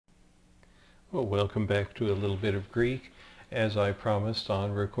Well, welcome back to a little bit of Greek. As I promised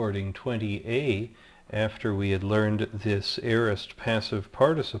on recording 20A, after we had learned this aorist passive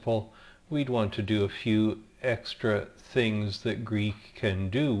participle, we'd want to do a few extra things that Greek can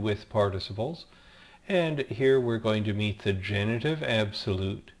do with participles. And here we're going to meet the genitive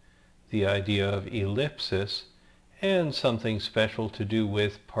absolute, the idea of ellipsis, and something special to do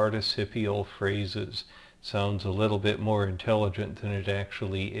with participial phrases. Sounds a little bit more intelligent than it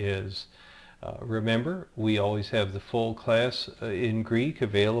actually is. Remember, we always have the full class in Greek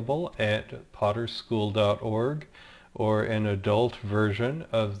available at potterschool.org, or an adult version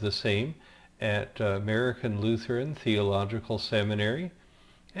of the same at American Lutheran Theological Seminary.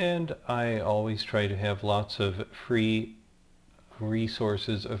 And I always try to have lots of free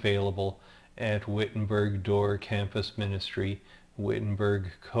resources available at Wittenberg Door Campus Ministry,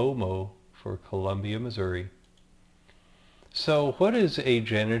 Wittenberg Como for Columbia, Missouri. So what is a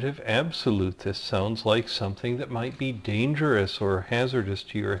genitive absolute? This sounds like something that might be dangerous or hazardous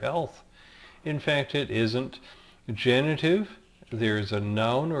to your health. In fact, it isn't. Genitive, there's a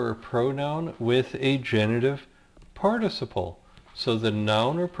noun or a pronoun with a genitive participle. So the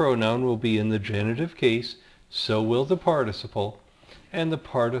noun or pronoun will be in the genitive case, so will the participle, and the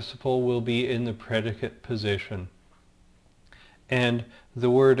participle will be in the predicate position. And the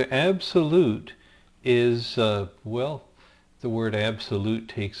word absolute is, the word absolute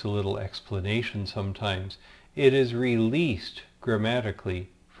takes a little explanation sometimes. It is released grammatically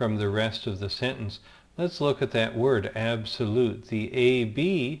from the rest of the sentence. Let's look at that word, absolute. The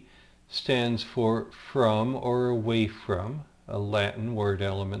AB stands for from or away from, a Latin word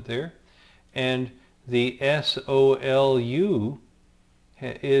element there. And the SOLU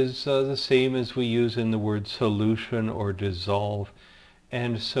is the same as we use in the word solution or dissolve.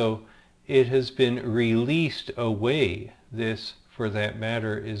 And so it has been released away. This, for that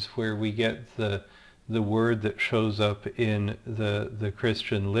matter, is where we get the word that shows up in the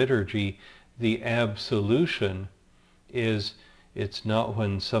Christian liturgy. The absolution is, it's not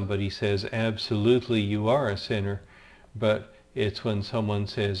when somebody says absolutely you are a sinner, but it's when someone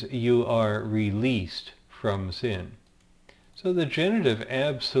says you are released from sin. So the genitive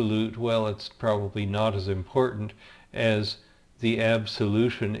absolute, well, it's probably not as important as the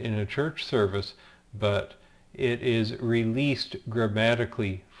absolution in a church service, but it is released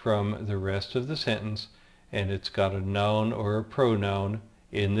grammatically from the rest of the sentence, and it's got a noun or a pronoun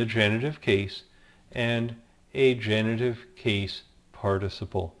in the genitive case and a genitive case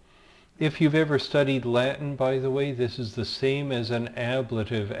participle. If you've ever studied Latin, by the way, this is the same as an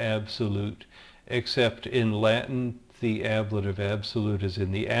ablative absolute, except in Latin the ablative absolute is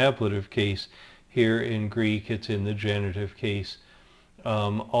in the ablative case. Here in Greek it's in the genitive case.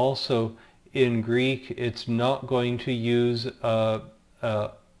 Also, in Greek, it's not going to use an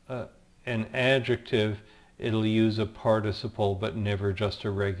adjective. It'll use a participle, but never just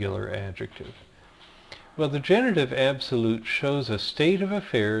a regular adjective. Well, the genitive absolute shows a state of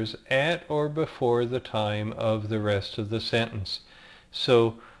affairs at or before the time of the rest of the sentence.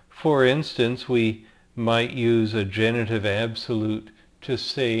 So, for instance, we might use a genitive absolute to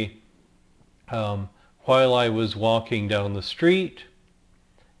say, while I was walking down the street,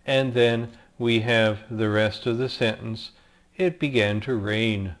 and then we have the rest of the sentence, it began to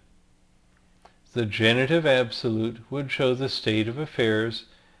rain. The genitive absolute would show the state of affairs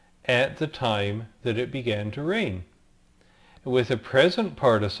at the time that it began to rain. With a present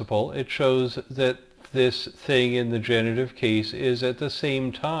participle, it shows that this thing in the genitive case is at the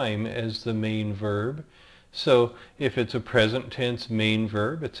same time as the main verb. So if it's a present tense main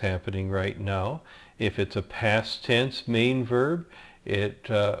verb, it's happening right now. If it's a past tense main verb, it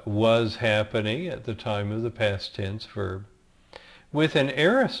was happening at the time of the past tense verb. With an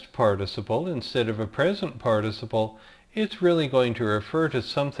aorist participle, instead of a present participle, it's really going to refer to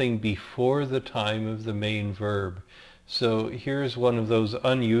something before the time of the main verb. So here's one of those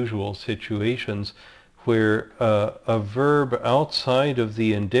unusual situations where a verb outside of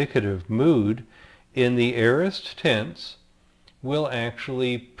the indicative mood in the aorist tense will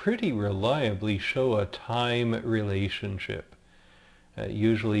actually pretty reliably show a time relationship.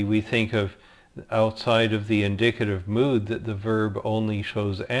 Usually we think of outside of the indicative mood that the verb only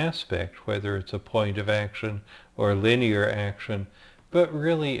shows aspect, whether it's a point of action or linear action, but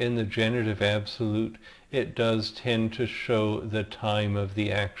really in the genitive absolute it does tend to show the time of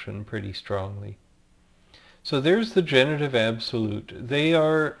the action pretty strongly. So there's the genitive absolute. They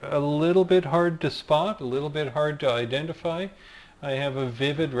are a little bit hard to spot, a little bit hard to identify. I have a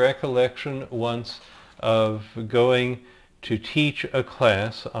vivid recollection once of going to teach a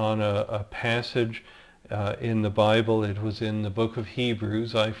class on a passage in the Bible. It was in the book of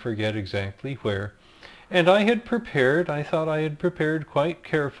Hebrews, I forget exactly where. And I had prepared, I thought I had prepared quite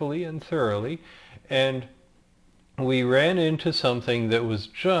carefully and thoroughly, and we ran into something that was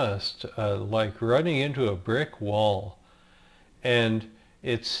just like running into a brick wall. And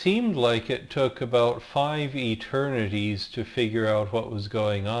it seemed like it took about 5 eternities to figure out what was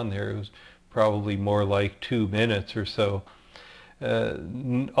going on there. It was probably more like 2 minutes or so.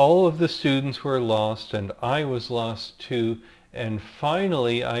 All of the students were lost, and I was lost too. And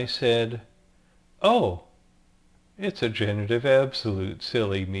finally I said, "Oh, it's a genitive absolute,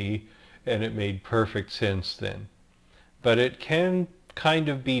 silly me." And it made perfect sense then. But it can kind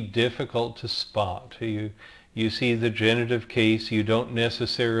of be difficult to spot. You see the genitive case, you don't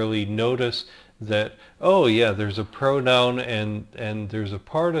necessarily notice that, oh yeah, there's a pronoun and there's a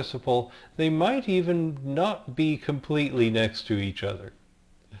participle. They might even not be completely next to each other.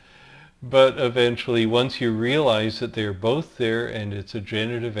 But eventually, once you realize that they're both there and it's a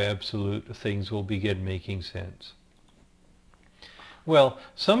genitive absolute, things will begin making sense. Well,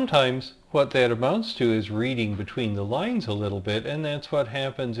 sometimes what that amounts to is reading between the lines a little bit, and that's what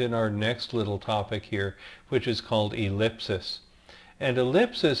happens in our next little topic here, which is called ellipsis. And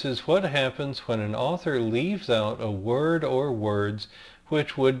ellipsis is what happens when an author leaves out a word or words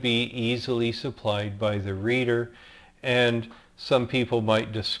which would be easily supplied by the reader, and some people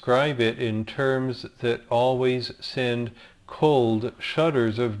might describe it in terms that always send cold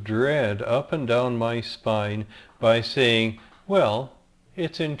shudders of dread up and down my spine by saying, well,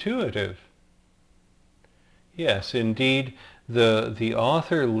 it's intuitive. Yes, indeed, the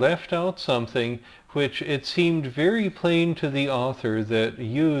author left out something which it seemed very plain to the author that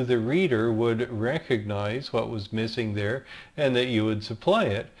you, the reader, would recognize what was missing there and that you would supply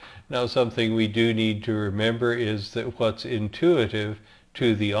it. Now, something we do need to remember is that what's intuitive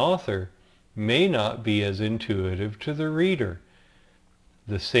to the author may not be as intuitive to the reader.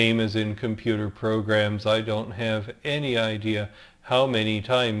 The same as in computer programs. I don't have any idea how many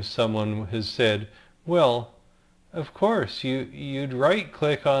times someone has said, well, of course, you'd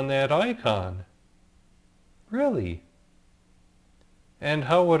right-click on that icon. Really? And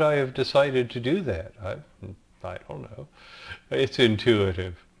how would I have decided to do that? I don't know. It's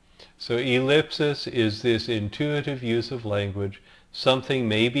intuitive. So ellipsis is this intuitive use of language. Something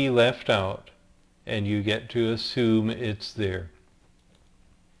may be left out, and you get to assume it's there.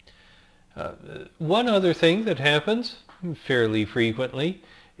 One other thing that happens fairly frequently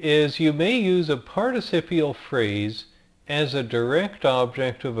is you may use a participial phrase as a direct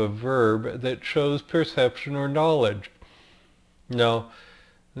object of a verb that shows perception or knowledge. Now,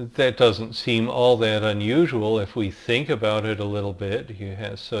 that doesn't seem all that unusual if we think about it a little bit.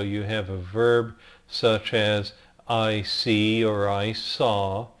 So you have a verb such as I see or I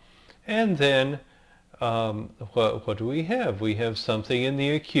saw, and then what do we have? We have something in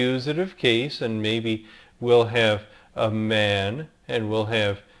the accusative case, and maybe we'll have a man, and we'll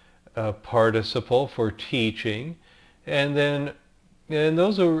have a participle for teaching, and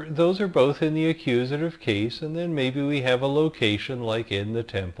those are both in the accusative case, and then maybe we have a location like in the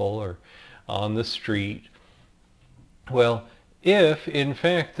temple or on the street. Well, if in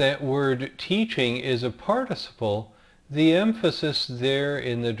fact that word teaching is a participle, the emphasis there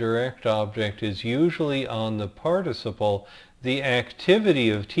in the direct object is usually on the participle, the activity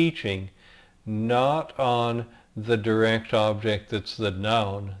of teaching, not on the direct object that's the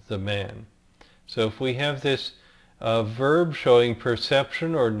noun, the man. So if we have this verb showing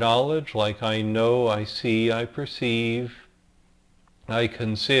perception or knowledge, like I know, I see, I perceive, I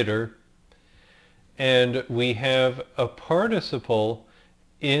consider, and we have a participle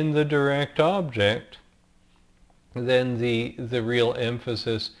in the direct object, then the real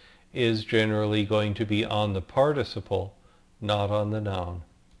emphasis is generally going to be on the participle, not on the noun.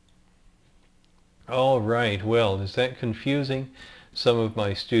 All right, well, is that confusing? Some of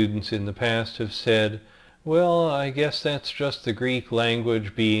my students in the past have said, well, I guess that's just the Greek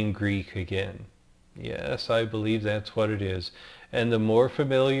language being Greek again. Yes, I believe that's what it is. And the more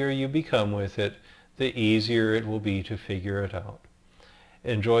familiar you become with it, the easier it will be to figure it out.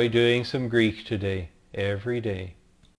 Enjoy doing some Greek today, every day.